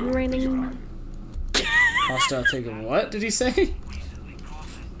 Raining. Hostile taken. What did he say?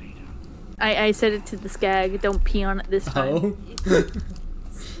 I said it to the skag. Don't pee on it this time.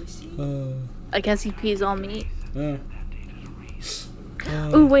 Oh. I guess he pees on me. Oh.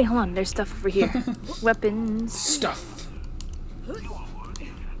 Ooh, wait, hold on. There's stuff over here. Weapons. Stuff.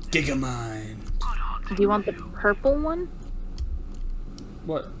 Gigamind. Do you want the purple one?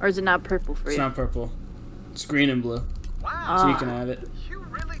 What? Or is it not purple for It's you? not purple. It's green and blue. Wow. So you can have it. You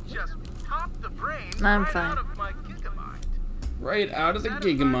really just popped the brain I'm right fine. out of my gigamind. Right out of the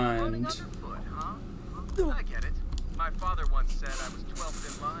Satisfied running Gigamind. underfoot, huh? I get it. My father once said I was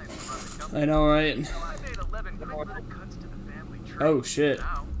 12th in line to run the company. I know, right? So I made 11 quick little cuts to the family tree. Oh, shit.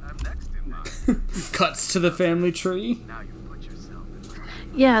 Now I'm next in line. Cuts to the family tree. Now you put yourself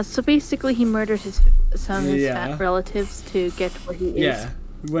in. Yeah, so basically he murdered some of his Yeah. fat relatives to get where he is. Yeah.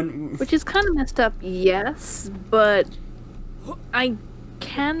 When. Which is kind of messed up, yes, but I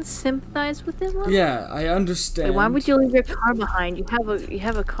can sympathize with him. Yeah, I understand. Like, why would you leave your car behind? You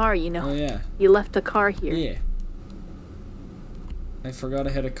have a car, you know. Oh yeah. You left a car here. Yeah. I forgot I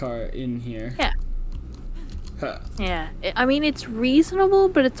had a car in here. Yeah. Huh. Yeah. I mean, it's reasonable,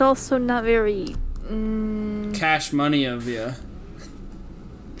 but it's also not very. Cash money of ya.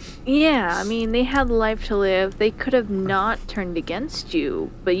 Yeah, I mean, they had life to live. They could have not turned against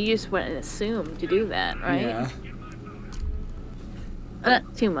you, but you just went and assumed to do that, right? Yeah.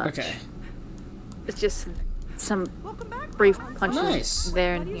 Not too much. Okay. It's just some Welcome back, brief Brian. punches Nice.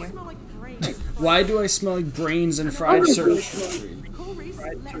 there Why and do you here. smell like brains? Why do I smell like brains and fried search? Call Reese,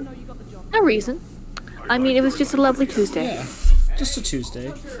 let him know you got the job. No reason. I mean, it was just a lovely Tuesday. Yeah. Just a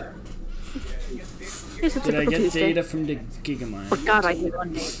Tuesday. Just a Did I typical get Tuesday. data from the Gigamine? Oh God, I hate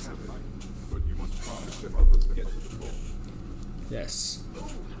one day. But you must promise that others get to the ball. Yes.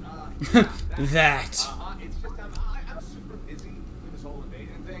 That. It's just I'm super busy with this whole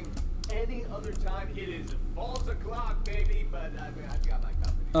invasion thing. Any other time it is false o'clock, baby. But I've got my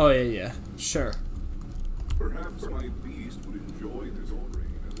company. Oh yeah. Sure. Perhaps my beast would enjoy this brain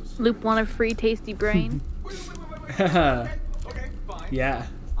as a Loop want a free tasty brain? Wait. Okay, fine. Yeah.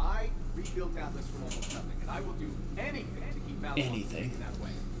 I rebuilt Atlas from almost nothing, and I will do anything to keep Malcolm Anything. that way.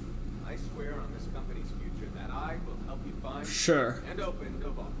 I swear on this company's future that I will help you find Sure. and open the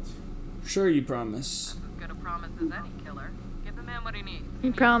vault. Sure, you promise. As good a promise as any killer. Give the man what he needs.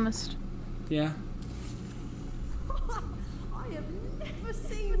 You promised. Yeah. I have never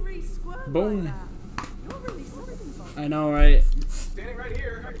seen Reese squirm Boom. like that. You're really something, Bob. I know, right? Standing right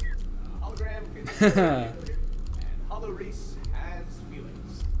here, hologram and Hollow Reese has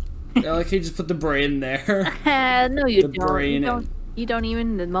feelings. I like he just put the brain there. No, you The don't. brain You don't. You don't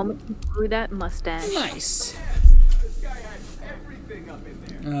even. The moment you grew that mustache. Nice. This guy had everything up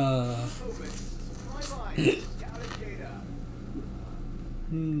in there. Movements, my lines, scouted data.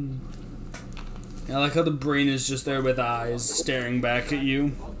 I like how the brain is just there with eyes staring back at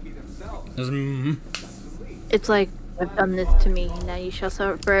you. Just, It's like, I've done this to me, now you shall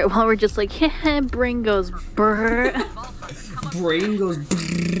suffer for it. While we're just like, yeah, brain goes brrr. brain goes.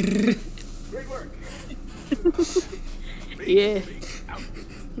 brrrr. Great work. Yeah.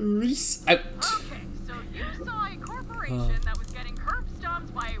 Reese out. Okay, so you saw a corporation that was getting curb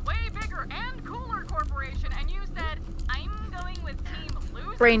stomped by a way bigger and cooler corporation, and you said, I'm going with Team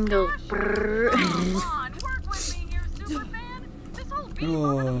Loser. Brain goes Dash? brrr. Come on, work with me here, Superman. This whole beat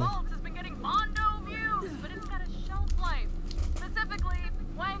over the vaults has been getting Mondo views, but it's got a shelf life. Specifically,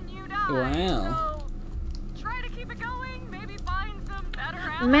 when you die. Wow. So, try to keep it going, maybe find some better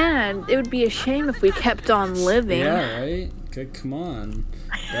allies. Man, it would be a shame if we kept on living. Yeah, right? Good, come on.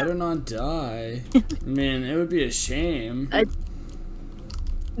 Better not die. I mean, it would be a shame.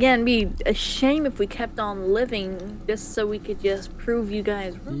 Yeah, it'd be a shame if we kept on living just so we could just prove you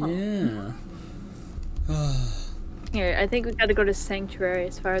guys wrong. Yeah. Here, I think we gotta go to Sanctuary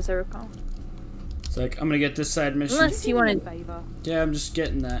as far as I recall. It's like, I'm gonna get this side mission. Unless you want to. Favor. Yeah, I'm just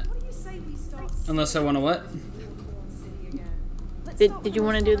getting that. What do you say we start Unless I want to what? City again? Let's Did start you with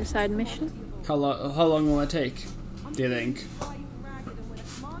want to the do the side mission? How long will it take? Do you think?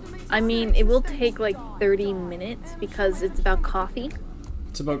 I mean, it will take like 30 minutes because it's about coffee.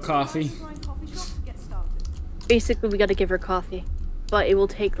 It's about coffee. Basically, we gotta give her coffee. But it will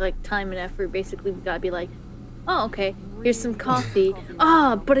take like time and effort. Basically, we gotta be like, oh, okay, here's some coffee.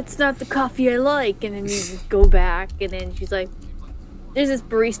 Ah, but it's not the coffee I like. And then you just go back, and then she's like, there's this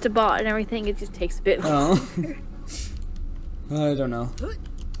barista bot and everything. It just takes a bit longer. Oh. I don't know.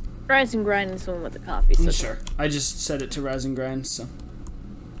 Rise and grind is the one with the coffee. So Sure. I just set it to rise and grind, so.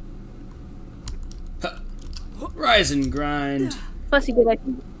 Huh. Rise and grind. plus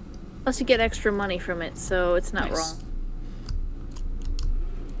you get extra money from it, so it's not Nice. wrong.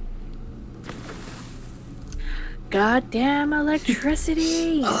 Goddamn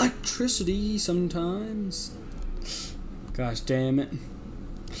electricity! Electricity sometimes. Gosh damn it.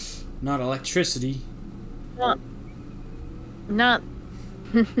 Not electricity. Not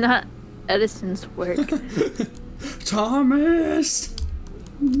Edison's work. Thomas!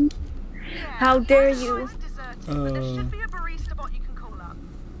 How dare you? But there should be a barista bot you can call up.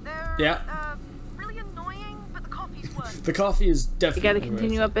 They're Yeah. really annoying, but the coffee's worth. The coffee is You definitely gotta worth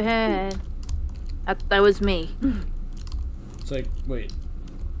continue it. up ahead. That was me. It's like, wait.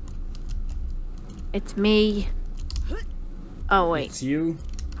 It's me. Oh wait. It's you?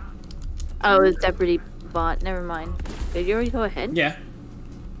 Oh, it's Deputy Bot. Never mind. Did you already go ahead? Yeah.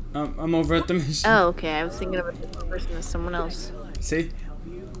 I'm over at the mission. Oh, okay. I was thinking of a different person as someone else. See?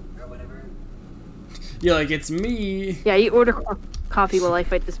 You're like, it's me. Yeah, you order coffee while I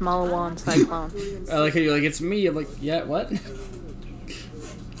fight this Malawan cyclone. I like how you're like, it's me. I'm like, yeah, what?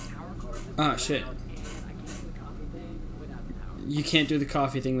 Ah, shit. You can't do the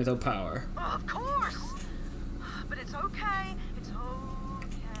coffee thing without power. Oh, of course. But it's okay. It's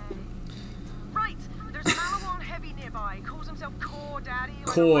okay. Right. There's a Malawan heavy nearby. He calls himself Core Daddy.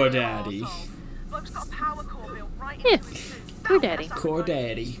 Core Daddy. Bloke's got a power core built right Yeah, into his suit. Core Daddy. Core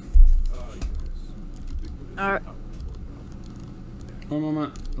Daddy. Alright. One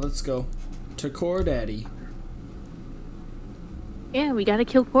moment. Let's go to Core Daddy. Yeah, we gotta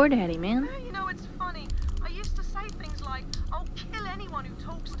kill Core Daddy, man. You know, it's funny. I used to say things like, I'll kill anyone who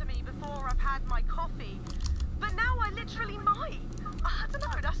talks to me before I've had my coffee. But now I literally might. I don't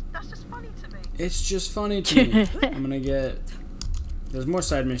know, that's just funny to me. It's just funny to me. I'm gonna get... There's more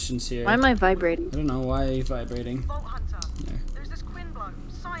side missions here. Why am I vibrating? I don't know. Why are you vibrating? Vault Hunter. There. There's this Quinn bloke.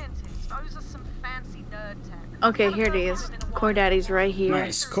 Scientist. Those are some fancy nerd tech. Okay, here it is. Core Daddy's right here.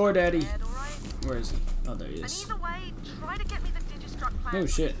 Nice. Core Daddy. Where is he? Oh, there he And is. either way, try to get me the Digistruct plan. Oh,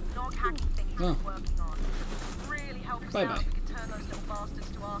 shit. Nog hacking thing he's Oh. working on. Really help us Bye-bye. out if we can turn those little bastards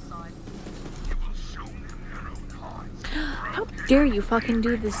to our side. How dare you fucking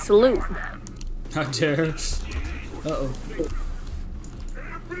do this salute? How dare. Uh-oh.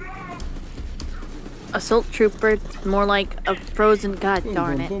 Assault trooper, more like a frozen god Boom,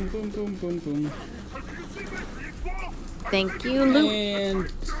 darn boom, it. boom, boom, boom, boom, boom. Thank you, Loop.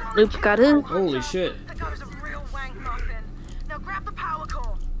 And... Loop got it. Holy shit. That guy was a real wank muffin. Now grab the power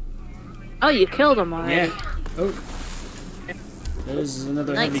core. Oh, you killed him already. Yeah. Oh. There's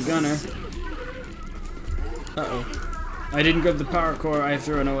another Nice. heavy gunner. Uh-oh. I didn't grab the power core. I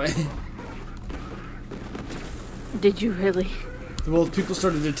threw it away. Did you really? Well, people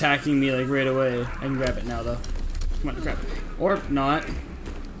started attacking me like right away. I can grab it now though. Come on, grab it. Or not.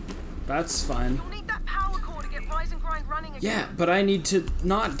 That's fine. You'll need that power core to get Rise and Grind running again. Yeah, but I need to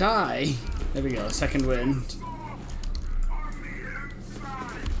not die. There we go. Second wind.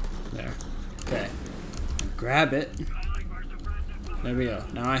 There. Okay. Grab it. There we go.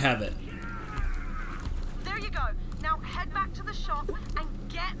 Now I have it. There you go. Now head back to the shop and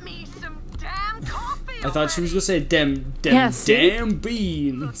get me some damn coffee. I thought she was gonna say damn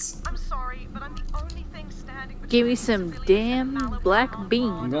beans. I'm sorry, but I'm the only thing standing between Give me some damn black I'm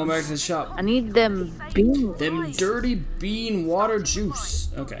beans. going back to the shop. I need them beans. Them dirty bean water juice.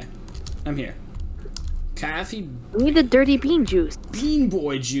 Okay. I'm here. Coffee We need the dirty bean juice. bean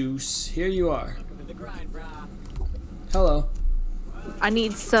boy juice. Here you are. Hello. I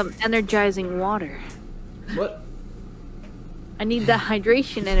need some energizing water. What? I need the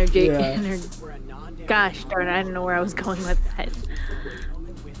hydration energy. Yeah. Gosh darn it, I don't know where I was going with that.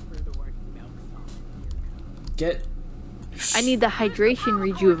 Get. I need the hydration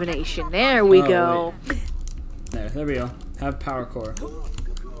rejuvenation. There we Oh, go. There we go. Have power core.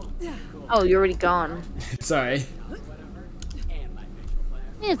 Oh, you're already gone. Sorry.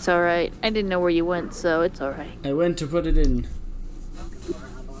 It's alright. I didn't know where you went, so it's alright. I went to put it in.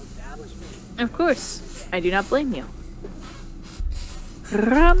 Of course. I do not blame you.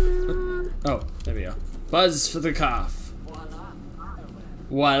 Rum. Oh, there we go. Buzz for the cough.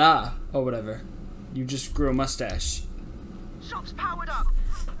 Voila. Oh, whatever. You just grew a mustache. Shop's powered up.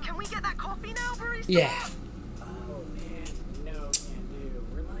 Can we get that coffee now, barista? Yeah.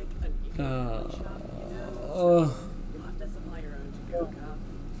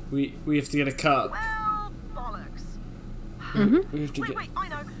 We have to get a cup. Well, bollocks. We have to get. Wait, I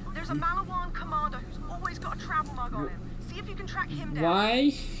know. There's a Malawan commander who's always got a travel mug on him. See if you can track him down.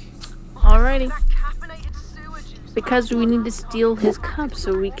 Why? Alrighty. That caffeinated sewer juice. Because we need to steal his cup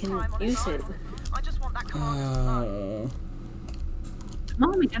so we can use it. I just want that commander. Come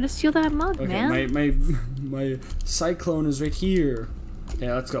on, we gotta steal that mug, Okay, man. my cyclone is right here.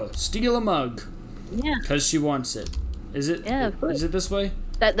 Yeah, let's go. Steal a mug. Yeah. Cause she wants it. Is it? Yeah, of course. Is it this way?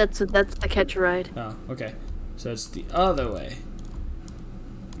 That's the catch a ride. Oh, okay. So it's the other way.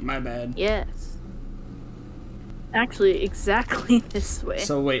 My bad. Yes. Actually, exactly this way.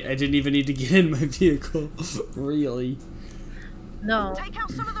 So wait, I didn't even need to get in my vehicle. Really? No. Take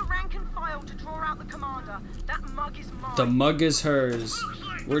out some of the rank and file to draw out the commander. That mug is mine. The mug is hers.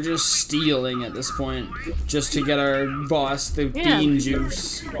 We're just stealing at this point, just to get our boss the bean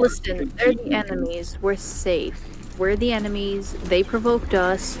juice. Listen, they're the enemies. We're safe. We're the enemies. They provoked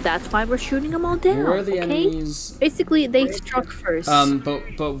us. That's why we're shooting them all down. We're the okay? enemies. Basically, they struck first.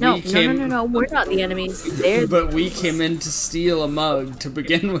 But no, we came. no. We're not the enemies. They're. But we came in to steal a mug to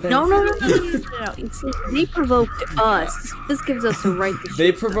begin with. No. You see, they provoked us. This gives us a right to shoot.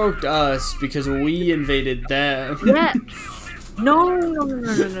 They provoked us because we invaded them. Yeah.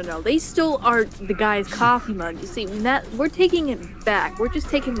 No. They still are the guy's coffee mug. You see, we're taking it back. We're just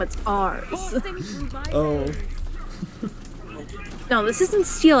taking what's ours. Oh. No, this isn't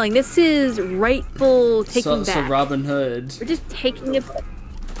stealing. This is rightful taking So back. Robin Hood. We're just taking it.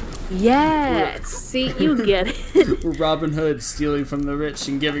 Yes. See, you get it. We're Robin Hood stealing from the rich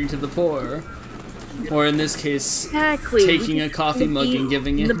and giving to the poor. Or in this case, Exactly. taking a coffee mug and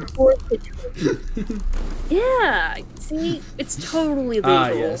giving it. The poor situation. Yeah, see, it's totally legal. Ah,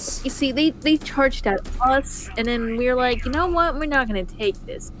 yes. You see, they charged at us, and then we were like, you know what? We're not gonna take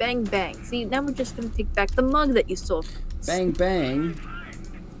this. Bang bang. See, now we're just gonna take back the mug that you stole from us. Bang bang.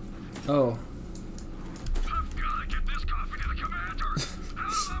 Oh.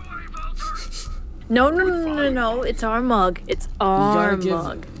 No. It's our mug. it's our give-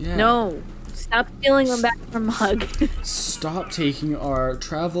 mug. yeah. No, stop stealing them back from mug. Stop taking our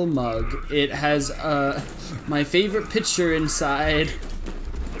travel mug. It has my favorite picture inside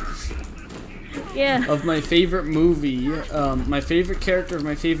Yeah. of my favorite movie. My favorite character of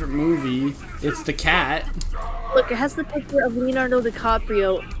my favorite movie. It's the cat. Look, it has the picture of Leonardo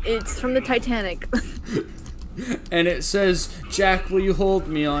DiCaprio. It's from the Titanic. And it says, "Jack, will you hold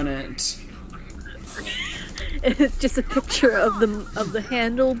me?" on it. It's just a picture of the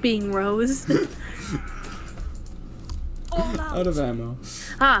handle being rose. Out of ammo.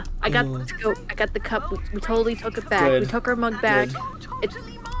 Ah, I got the cup. We totally took it back. Good. We took our mug back. Good. It's,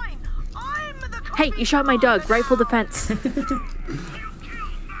 Totally mine. I'm the hey, you shot my dog. Rightful defense.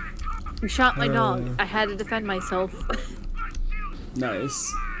 You shot my dog. I had to defend myself.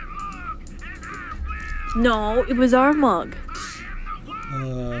 Nice. No, it was our mug.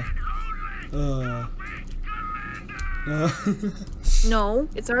 No,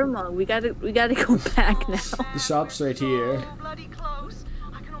 it's our mug. We gotta go back now. The shop's right here. Oh, bloody close.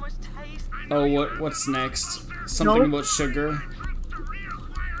 I can almost taste. Oh, what's next? Something about sugar.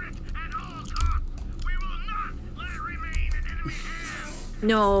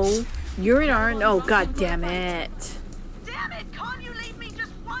 No, you're in our. Oh, god damn it. Damn it! Can't you leave me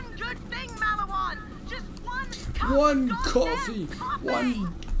just one good thing, Malawan? Just one cup One of coffee. goddamn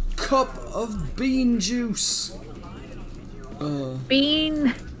One cup of bean juice.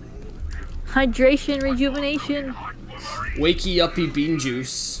 Bean. Hydration, rejuvenation. Wakey uppy bean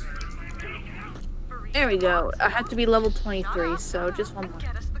juice. There we go. I have to be level 23, so just one more.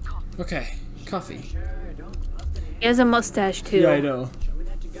 Get us the coffee. Okay, coffee. He has a mustache too. Yeah, I know.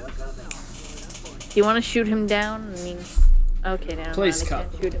 Do you want to shoot him down? I mean, okay, now Place I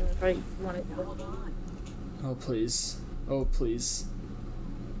cup. can't shoot him if I wanted to. Oh please. Oh please.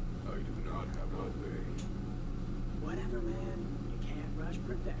 I do not have all day. Whatever, man. You can't rush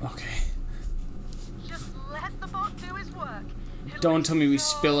perfection. Okay. Just let the bot do his work. It'll Don't be tell me we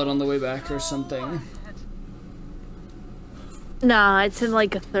so, spill it on the way back or something. worth it. Nah, it's in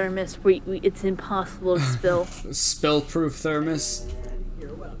like a thermos. It's impossible to spill. Spill-proof thermos.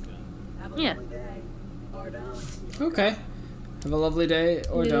 Yeah, Okay. Have a lovely day,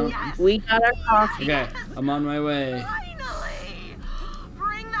 or don't. we got our coffee. Okay, I'm on my way. Finally!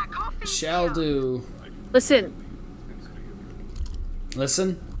 Bring that coffee Shall here. do. Listen,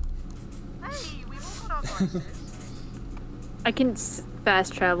 Listen. Hey, we've all got our voices. I can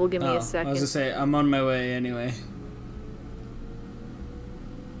fast travel. Give me Oh, a I was second. gonna say, I'm on my way anyway.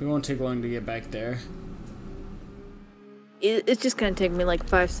 It won't take long to get back there. It's just gonna take me like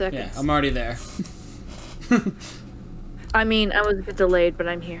 5 Yeah, seconds. I'm already there. I mean, I was a bit delayed, but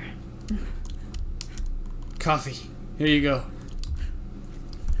I'm here. Coffee. Here you go.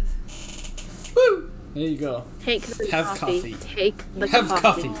 Woo! There you go. Take the Have coffee. coffee. Take the Have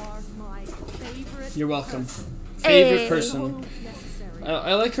coffee. coffee. You're welcome. Favorite Hey. person.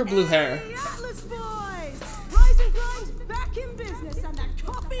 I like her blue hair. Hey, Atlas boys! Rise and Grind's back in business, and the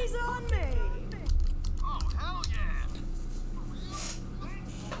coffee's on me! Oh, hell yeah!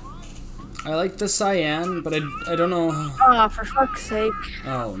 I like the cyan, but I don't know. Ah, for fuck's sake.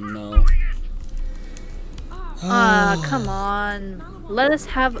 Oh no. Ah, come on. Let us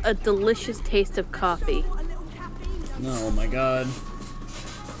have a delicious taste of coffee. Oh my god.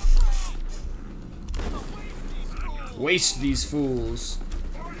 Waste these fools.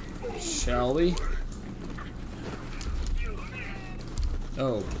 Shall we?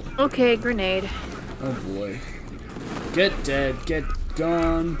 Oh. Okay, grenade. Oh boy. Get dead. Get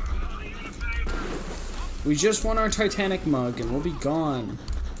gone. We just won our Titanic mug and we'll be gone.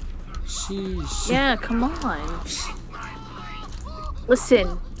 Sheesh. Yeah, come on.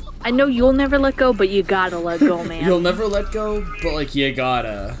 Listen, I know you'll never let go, but you gotta let go, man. You'll never let go, but like you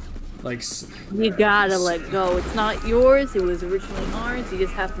gotta. Like. You gotta let go. It's not yours. It was originally ours. You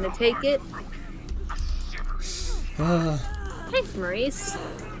just happen to take it. Thanks, Maurice.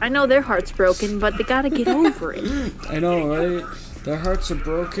 I know their heart's broken, but they gotta get over it. I know, right? Their hearts are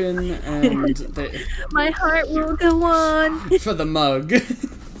broken and they. My heart will go on. For the mug.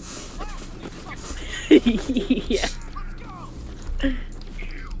 Yeah.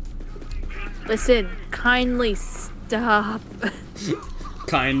 Listen, kindly stop.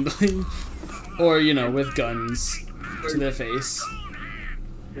 Kindly. Or, you know, with guns to their face.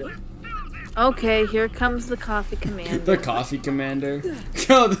 Okay, here comes the coffee commander. The coffee commander.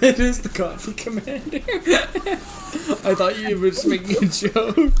 Oh, that is the coffee commander. I thought you were just making a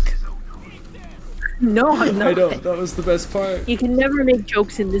joke. No, I'm not. I know, that was the best part. You can never make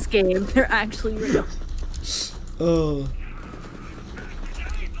jokes in this game. They're actually real. Oh.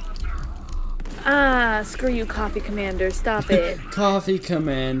 Ah, screw you, coffee commander. Stop it. Coffee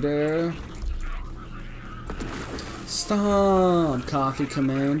commander. Stop, coffee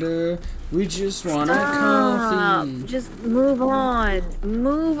commander. We just want a coffee. Just move on.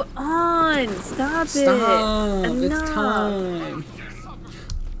 Move on. Stop Stop. it. It's Enough. time.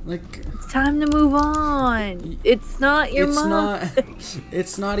 Like, It's time to move on. It's not your mom.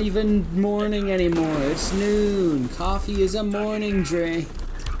 It's not even morning anymore. It's noon. Coffee is a morning drink.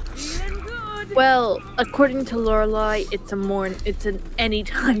 Well, according to Lorelai, it's an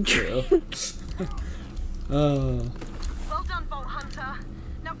anytime drink. Oh. Well done, Vault Hunter.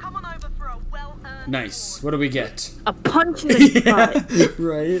 Now come on over for a well-earned Nice. What do we get? A punch in the butt.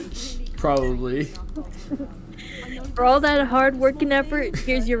 Right? Probably. For all that hard work and effort,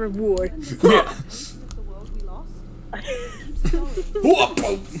 here's your reward. Yeah. The world we lost.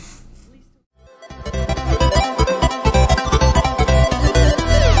 Whoop!